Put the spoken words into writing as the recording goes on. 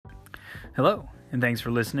Hello, and thanks for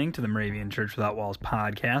listening to the Moravian Church Without Walls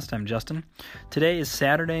podcast. I'm Justin. Today is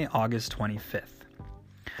Saturday, August 25th.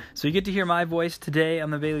 So you get to hear my voice today on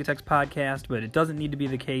the Daily Text podcast, but it doesn't need to be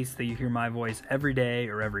the case that you hear my voice every day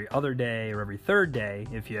or every other day or every third day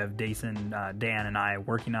if you have Dan, and I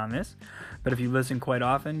working on this. But if you listen quite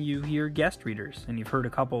often, you hear guest readers, and you've heard a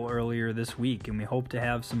couple earlier this week, and we hope to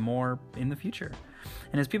have some more in the future.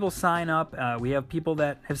 And as people sign up, we have people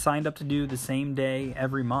that have signed up to do the same day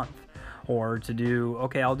every month. Or to do,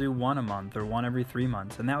 I'll do one a month or one every 3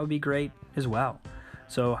 months, and that would be great as well.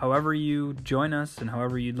 So however you join us and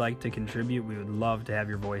however you'd like to contribute, we would love to have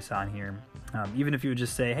your voice on here. Even if you would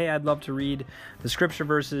just say, hey, I'd love to read the scripture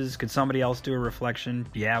verses, could somebody else do a reflection?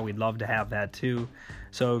 Yeah, we'd love to have that too.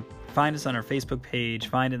 So find us on our Facebook page,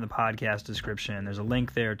 find it in the podcast description. There's a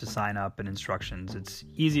link there to sign up and instructions. It's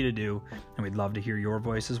easy to do, and we'd love to hear your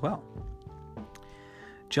voice as well.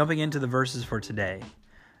 Jumping into the verses for today.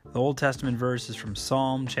 The Old Testament verse is from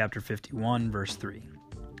Psalm chapter 51, verse 3.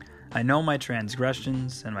 I know my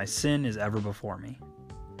transgressions, and my sin is ever before me.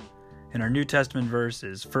 And our New Testament verse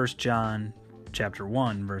is 1 John chapter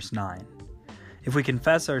 1, verse 9. If we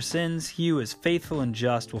confess our sins, he who is faithful and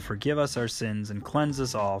just will forgive us our sins and cleanse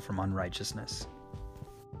us all from unrighteousness.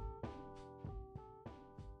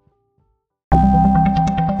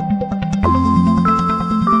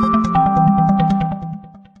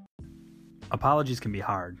 Apologies can be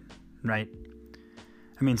hard, right?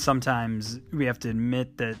 I mean, sometimes we have to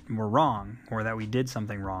admit that we're wrong or that we did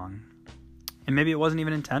something wrong. And maybe it wasn't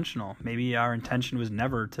even intentional. Maybe our intention was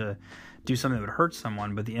never to do something that would hurt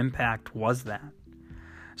someone, but the impact was that.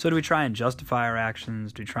 So do we try and justify our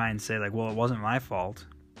actions? Do we try and say, it wasn't my fault?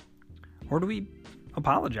 Or do we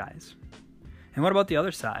apologize? And what about the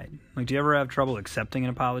other side? Do you ever have trouble accepting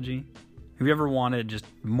an apology? Have you ever wanted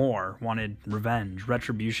revenge,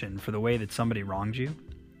 retribution for the way that somebody wronged you?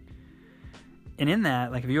 And in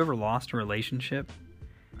that, have you ever lost a relationship?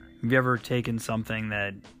 Have you ever taken something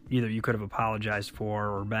that either you could have apologized for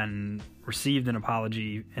or been received an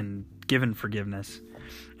apology and given forgiveness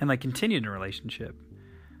and continued in a relationship,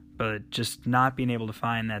 but just not being able to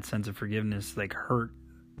find that sense of forgiveness hurt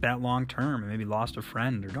that long term and maybe lost a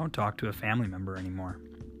friend or don't talk to a family member anymore?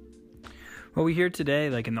 What we hear today,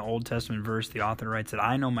 in the Old Testament verse, the author writes that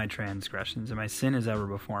I know my transgressions and my sin is ever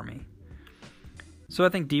before me. So I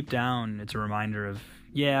think deep down, it's a reminder of,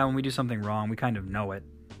 when we do something wrong, we kind of know it,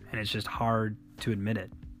 and it's just hard to admit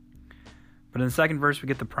it. But in the second verse, we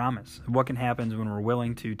get the promise of what can happen when we're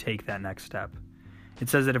willing to take that next step. It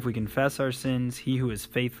says that if we confess our sins, he who is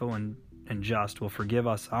faithful and just will forgive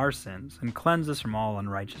us our sins and cleanse us from all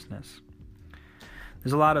unrighteousness.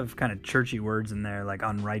 There's a lot of kind of churchy words in there, like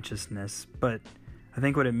unrighteousness, but I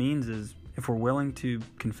think what it means is if we're willing to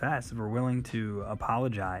confess, if we're willing to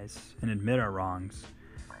apologize and admit our wrongs,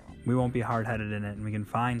 we won't be hard-headed in it, and we can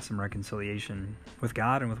find some reconciliation with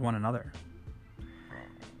God and with one another.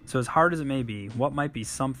 So as hard as it may be, what might be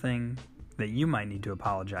something that you might need to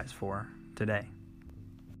apologize for today?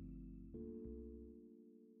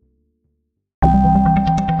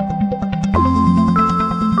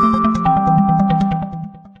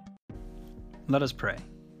 Let us pray.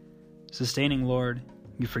 Sustaining Lord,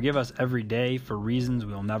 you forgive us every day for reasons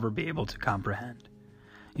we will never be able to comprehend.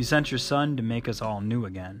 You sent your Son to make us all new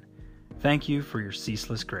again. Thank you for your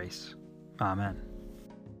ceaseless grace. Amen.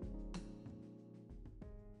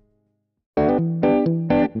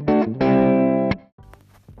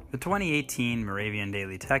 The 2018 Moravian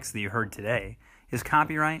Daily Text that you heard today is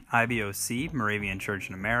copyright IBOC Moravian Church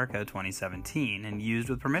in America 2017 and used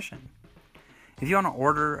with permission. If you want to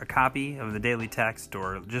order a copy of the Daily Text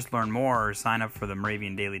or just learn more or sign up for the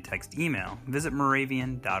Moravian Daily Text email, visit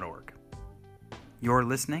moravian.org. You're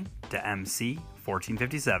listening to MC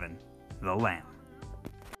 1457, The Lamp.